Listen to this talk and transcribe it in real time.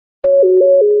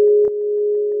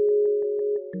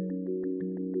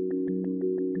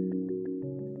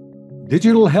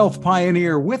Digital health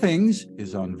pioneer Withings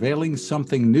is unveiling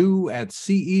something new at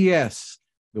CES,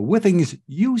 the Withings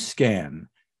U-Scan.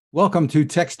 Welcome to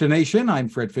Techstination. I'm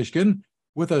Fred Fishkin.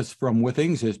 With us from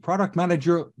Withings is product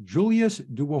manager Julius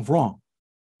Dewavrin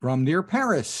from near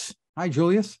Paris. Hi,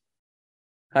 Julius.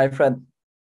 Hi, Fred.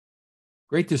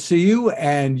 Great to see you.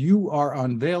 And you are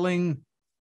unveiling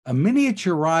a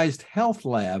miniaturized health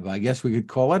lab, I guess we could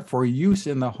call it, for use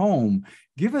in the home.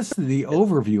 Give us the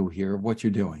overview here of what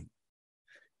you're doing.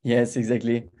 Yes,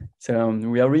 exactly. So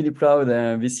we are really proud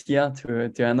this year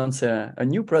to announce a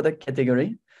new product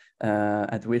category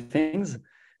at Withings,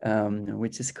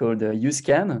 which is called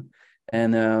U-Scan.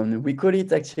 And we call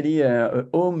it actually a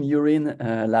home urine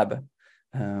lab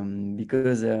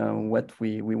because what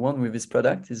we want with this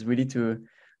product is really to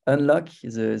unlock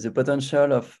the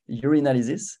potential of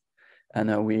urinalysis.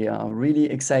 And we are really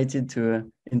excited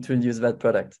to introduce that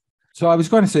product. So I was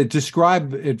going to say,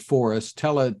 describe it for us.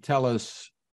 Tell us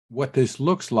what this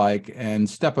looks like and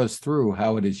step us through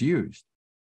how it is used.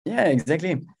 Yeah,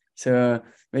 exactly. So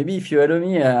maybe if you allow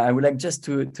me, I would like just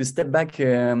to step back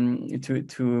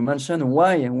to mention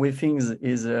why Withings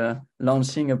is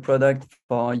launching a product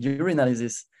for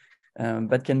urinalysis.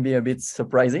 That can be a bit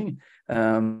surprising.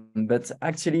 But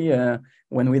actually,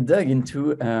 when we dug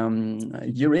into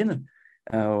urine,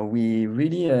 we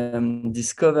really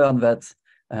discovered that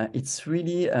it's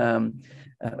really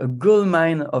a gold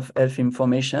mine of health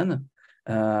information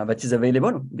that is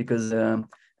available because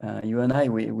you and I,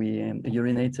 we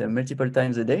urinate multiple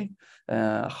times a day.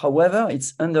 However,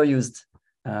 it's underused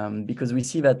because we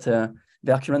see that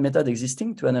there are current methods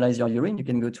existing to analyze your urine. You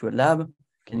can go to a lab, you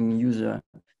can use a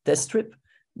test strip,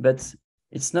 but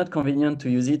it's not convenient to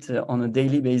use it on a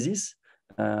daily basis,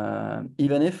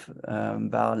 even if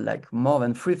there are like more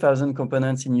than 3,000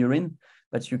 components in urine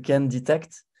that you can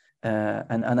detect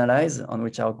and analyze, on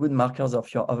which are good markers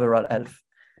of your overall health.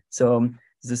 So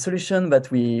the solution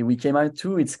that we came out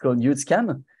to, it's called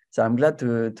U-Scan. So I'm glad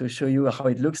to show you how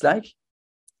it looks like.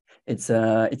 It's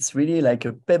really like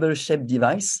a pebble-shaped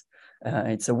device.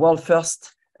 It's a world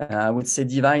first, I would say,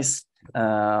 device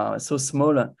so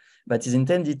small that is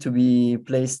intended to be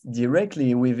placed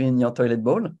directly within your toilet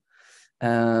bowl.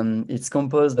 It's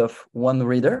composed of one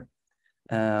reader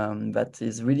that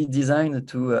is really designed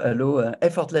to allow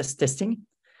effortless testing.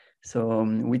 So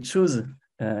we choose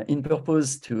in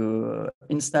purpose to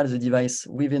install the device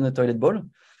within a toilet bowl.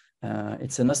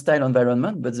 It's a hostile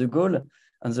environment, but the goal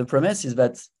and the premise is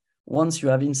that once you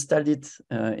have installed it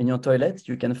in your toilet,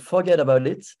 you can forget about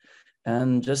it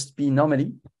and just be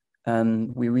normally.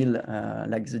 And we will,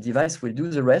 like the device will do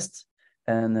the rest,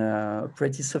 and a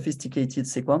pretty sophisticated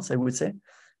sequence, I would say,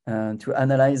 to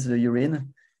analyze the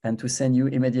urine and to send you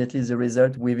immediately the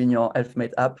result within your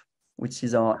HealthMate app, which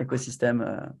is our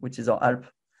ecosystem, which is our app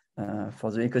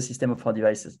for the ecosystem of our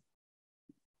devices.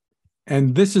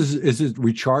 And this is it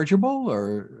rechargeable,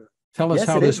 or tell us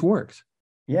how this works?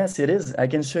 Yes, it is. I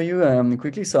can show you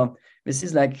quickly. So this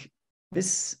is like,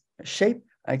 this shape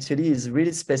actually is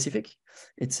really specific.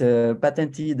 It's a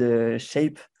patented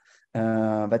shape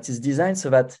that is designed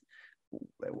so that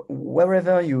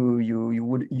wherever you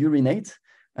would urinate,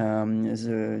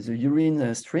 the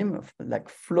urine stream like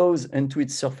flows into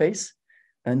its surface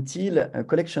until a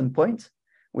collection point,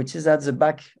 which is at the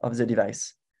back of the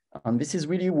device. And this is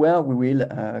really where we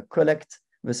will collect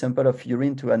the sample of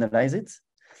urine to analyze it.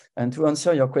 And to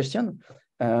answer your question,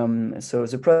 so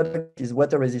the product is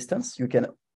water resistant. You can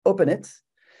open it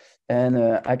and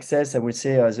access, I would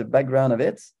say, the background of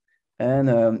it.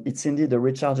 And it's indeed a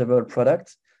rechargeable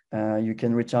product. You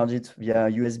can recharge it via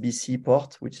USB-C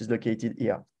port, which is located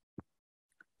here.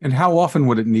 And how often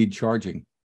would it need charging?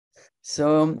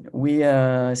 So we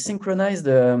synchronize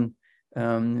the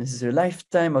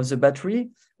lifetime of the battery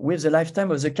with the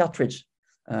lifetime of the cartridge.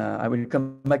 I will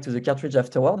come back to the cartridge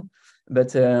afterward,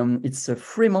 but it's a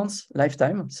 3 months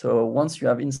lifetime. So once you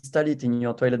have installed it in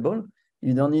your toilet bowl,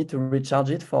 you don't need to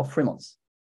recharge it for 3 months.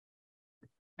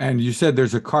 And you said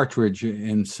there's a cartridge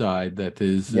inside that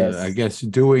is, yes. I guess,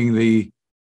 doing the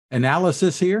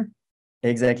analysis here?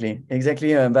 Exactly.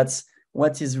 That's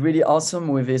what is really awesome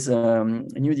with this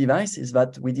new device is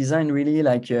that we design really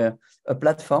like a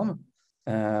platform,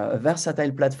 a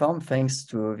versatile platform, thanks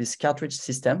to this cartridge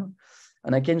system.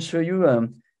 And I can show you,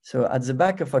 so at the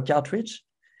back of a cartridge,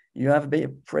 you have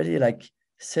pretty like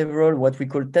several what we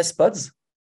call test pods,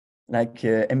 like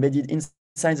embedded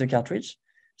inside the cartridge.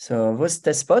 So those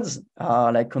test pods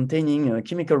are like containing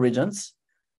chemical reagents,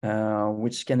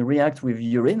 which can react with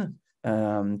urine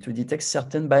to detect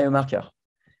certain biomarker.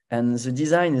 And the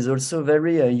design is also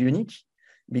very unique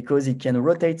because it can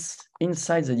rotate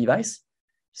inside the device.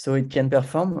 so it can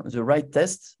perform the right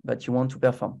test that you want to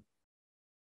perform.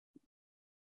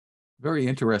 Very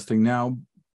interesting. Now,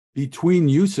 between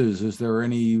uses, is there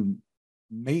any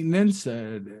maintenance?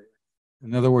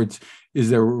 In other words, is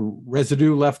there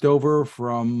residue left over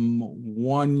from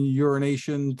one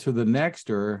urination to the next,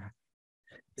 or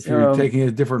if you're taking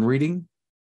a different reading?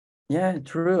 Yeah,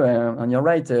 true. And you're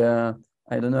right.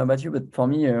 I don't know about you, but for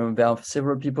me, there are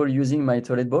several people using my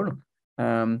toilet bowl.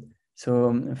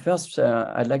 So first,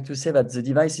 I'd like to say that the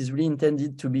device is really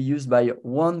intended to be used by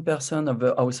one person of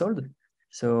the household.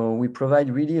 So we provide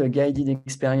really a guided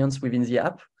experience within the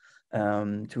app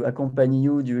to accompany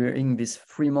you during these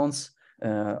 3 months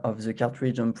of the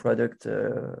cartridge and product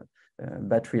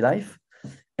battery life.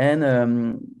 And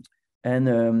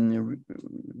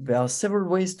there are several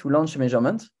ways to launch a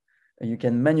measurement. You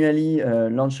can manually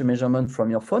launch a measurement from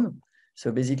your phone.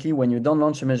 So basically, when you don't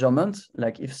launch a measurement,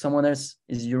 like if someone else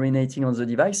is urinating on the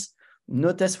device,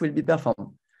 no test will be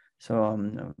performed. So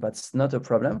that's not a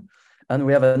problem. And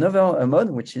we have another mode,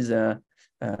 which is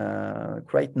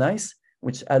quite nice,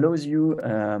 which allows you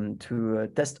to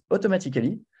test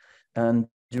automatically and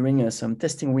during some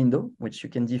testing window, which you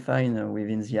can define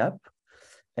within the app.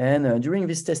 And during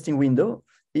this testing window,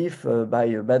 if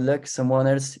by bad luck someone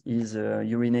else is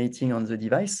urinating on the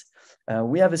device,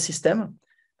 we have a system,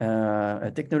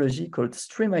 a technology called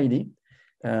Stream ID,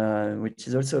 which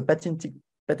is also a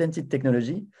patented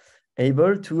technology,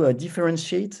 able to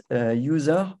differentiate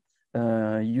user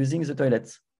using the toilet.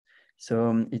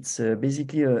 So it's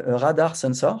basically a radar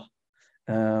sensor,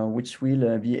 which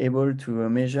will be able to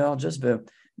measure just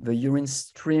the urine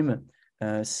stream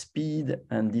speed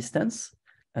and distance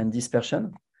and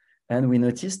dispersion. And we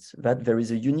noticed that there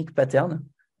is a unique pattern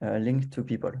linked to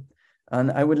people.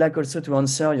 And I would like also to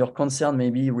answer your concern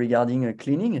maybe regarding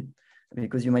cleaning,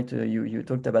 because you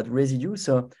talked about residue.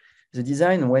 So the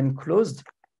design, when closed,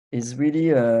 is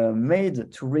really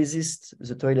made to resist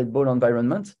the toilet bowl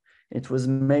environment. It was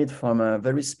made from a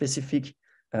very specific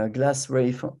glass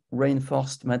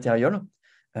reinforced material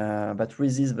that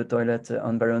resists the toilet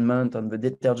environment and the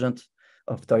detergent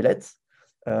of toilets.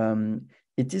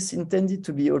 It is intended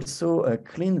to be also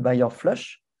cleaned by your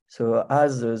flush. So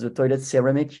as the toilet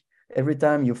ceramic, every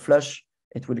time you flush,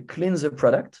 it will clean the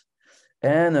product.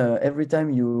 And every time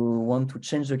you want to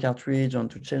change the cartridge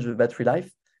and to change the battery life,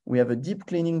 we have a deep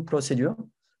cleaning procedure,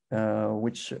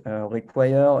 which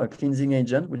require a cleansing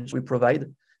agent, which we provide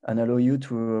and allow you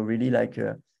to really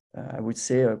I would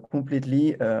say,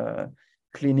 completely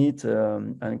clean it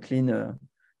and clean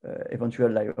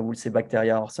eventual, I would say,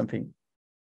 bacteria or something.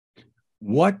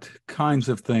 What kinds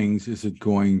of things is it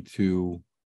going to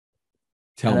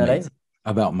tell me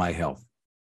about my health?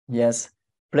 Yes,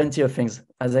 plenty of things.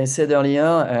 As I said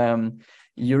earlier,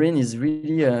 urine is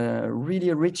really,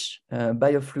 really rich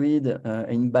biofluid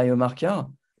in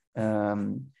biomarker.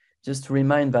 Just to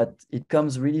remind that it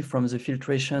comes really from the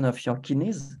filtration of your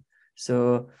kidneys.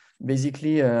 So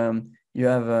basically, you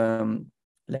have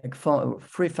like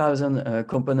 3,000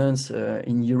 components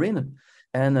in urine.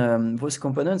 And those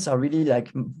components are really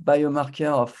like biomarker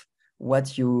of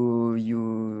what you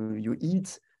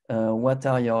eat, what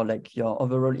are your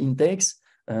overall intakes,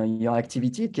 your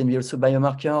activity. It can be also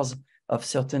biomarkers of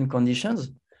certain conditions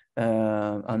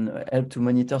and help to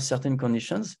monitor certain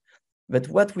conditions. But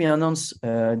what we announced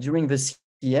during the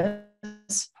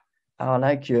CES are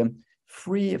like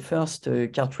 3 first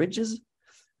cartridges.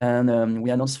 And we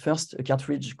announced first a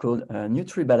cartridge called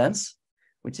NutriBalance,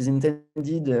 which is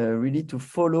intended really to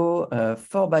follow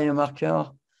 4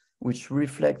 biomarkers which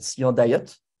reflects your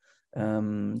diet.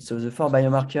 So the 4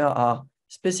 biomarkers are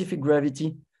specific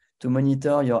gravity to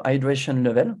monitor your hydration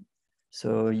level.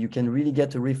 So you can really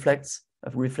get a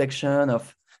reflection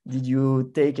of did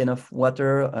you take enough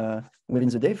water within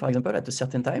the day, for example, at a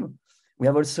certain time. We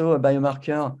have also a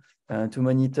biomarker to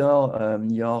monitor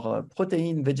your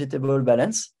protein vegetable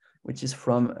balance, which is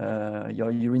from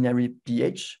your urinary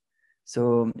pH.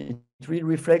 So it really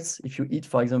reflects if you eat,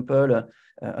 for example,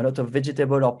 a lot of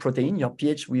vegetable or protein, your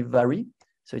pH will vary.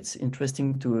 So it's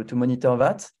interesting to monitor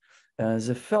that.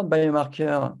 The third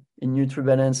biomarker in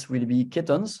NutriBalance will be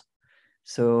ketones.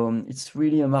 So it's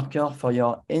really a marker for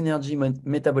your energy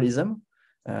metabolism.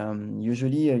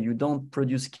 Usually you don't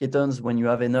produce ketones when you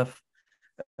have enough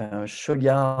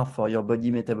sugar for your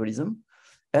body metabolism.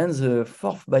 And the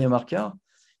 4th biomarker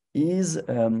is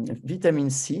vitamin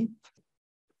C.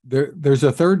 There's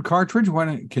a 3rd cartridge.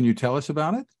 Can you tell us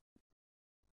about it?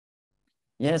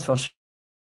 Yes, for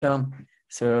sure.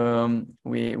 So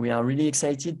we are really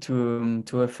excited to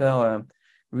offer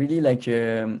really like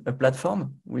a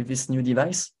platform with this new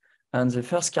device. And the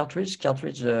first cartridge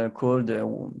called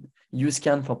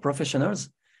UScan for professionals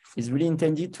is really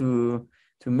intended to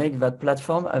make that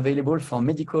platform available for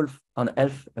medical and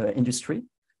health industry.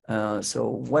 So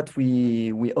what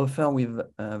we offer with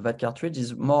that cartridge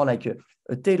is more like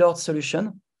a tailored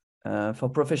solution for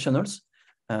professionals.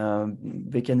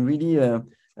 They can really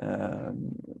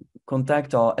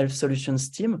contact our health solutions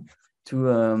team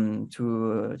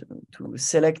to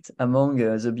select among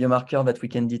the biomarker that we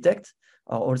can detect,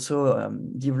 or also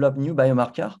develop new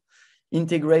biomarker,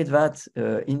 integrate that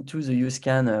into the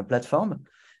UScan platform,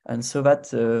 and so that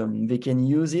they can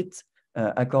use it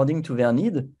according to their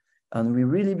need. And we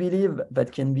really believe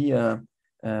that can be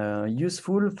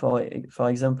useful for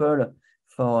example,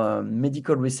 for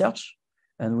medical research.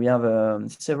 And we have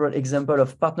several examples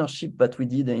of partnership that we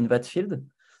did in that field.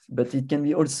 But it can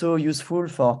be also useful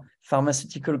for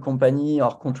pharmaceutical company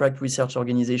or contract research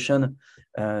organization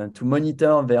to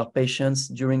monitor their patients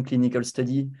during clinical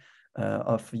study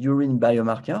of urine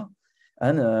biomarker.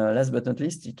 And last but not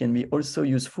least, it can be also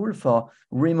useful for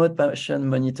remote patient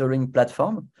monitoring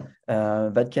platform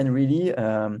that can really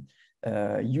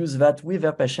use that with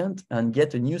their patient and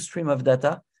get a new stream of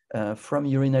data from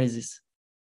urinalysis.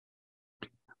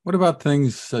 What about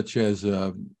things such as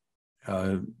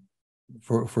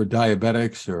for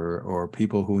diabetics or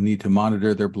people who need to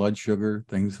monitor their blood sugar,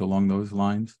 things along those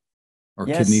lines, or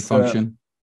yes, kidney function?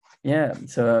 Yeah,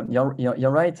 so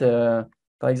you're right.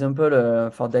 For example,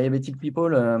 for diabetic people,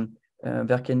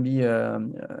 there can be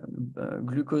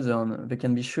glucose there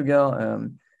can be sugar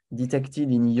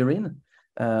detected in urine.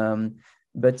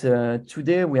 But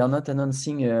today we are not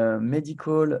announcing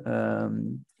medical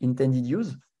intended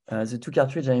use. The two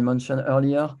cartridges I mentioned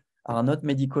earlier are not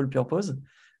medical purpose.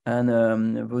 And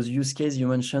those use cases you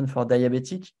mentioned for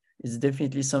diabetic is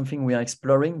definitely something we are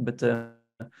exploring, but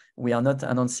we are not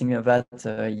announcing that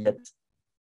yet.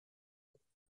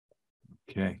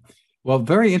 Okay. Well,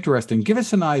 very interesting. Give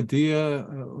us an idea,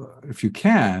 if you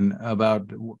can, about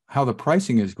how the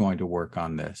pricing is going to work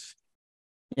on this.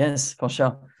 Yes, for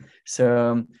sure.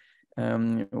 So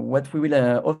what we will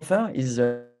offer is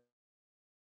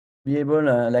be able,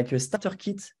 like a starter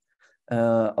kit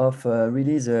of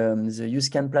really the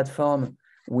UScan platform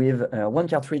with one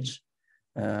cartridge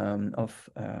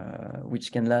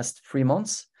which can last 3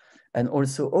 months, and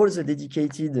also all the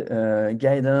dedicated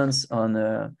guidance on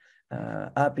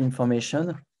app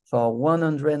information for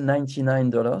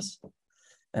 $199.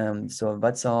 So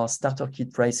that's our starter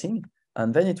kit pricing.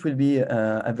 And then it will be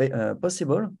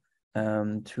possible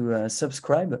to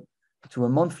subscribe to a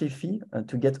monthly fee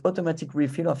to get automatic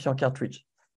refill of your cartridge.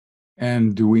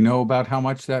 And do we know about how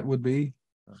much that would be?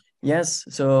 Yes,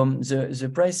 so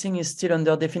the pricing is still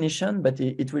under definition, but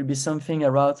it will be something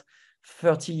around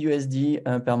 30 USD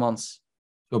per month.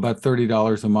 So about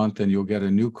 $30 a month, and you'll get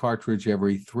a new cartridge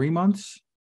every 3 months?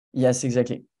 Yes,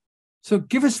 exactly. So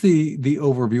give us the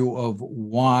overview of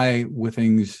why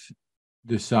Withings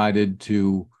decided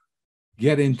to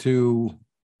get into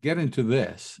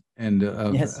this and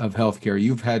of healthcare.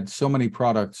 You've had so many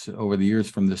products over the years,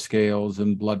 from the scales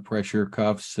and blood pressure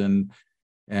cuffs and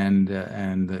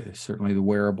certainly the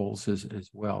wearables as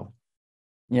well.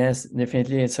 Yes,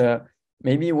 definitely. It's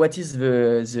maybe what is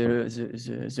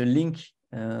the link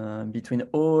between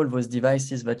all those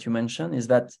devices that you mentioned is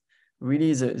that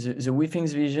really the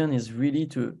Withings vision is really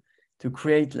to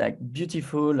create like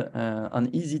beautiful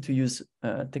and easy to use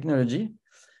technology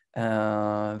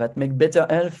that make better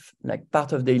health like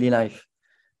part of daily life.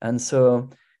 And so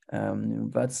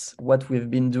that's what we've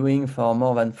been doing for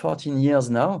more than 14 years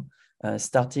now,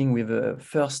 starting with the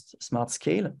first smart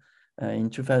scale in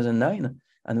 2009.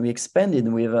 And we expanded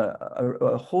with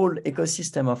a whole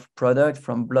ecosystem of product,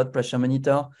 from blood pressure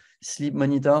monitor, sleep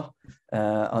monitor,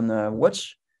 on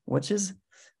watches,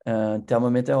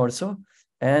 thermometer also.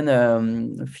 And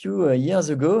a few years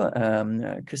ago,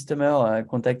 a customer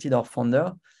contacted our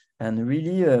founder and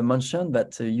really mentioned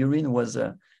that urine was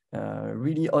a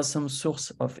really awesome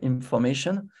source of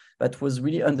information that was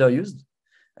really underused.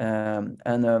 And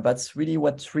that's really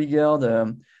what triggered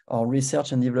our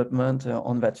research and development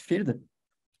on that field.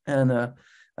 And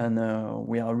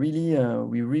we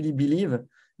really believe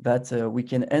that we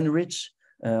can enrich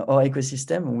our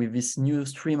ecosystem with this new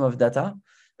stream of data,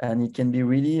 and it can be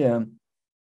really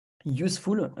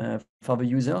useful for the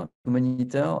user to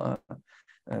monitor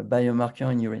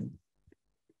biomarker in urine.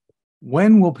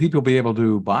 When will people be able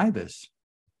to buy this?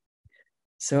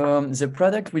 So the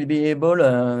product will be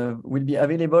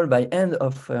available by end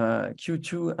of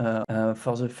Q2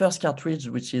 for the first cartridge,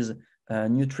 which is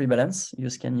NutriBalance,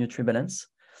 UScan NutriBalance.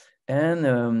 And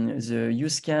the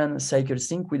UScan Cycle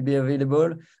Sync will be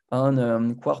available on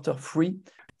Q3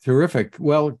 Terrific.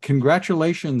 Well,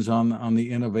 congratulations on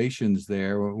the innovations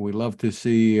there. We love to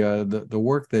see the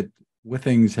work that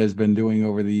Withings has been doing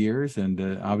over the years, and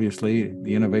obviously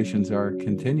the innovations are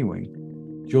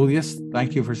continuing. Julius,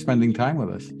 thank you for spending time with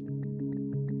us.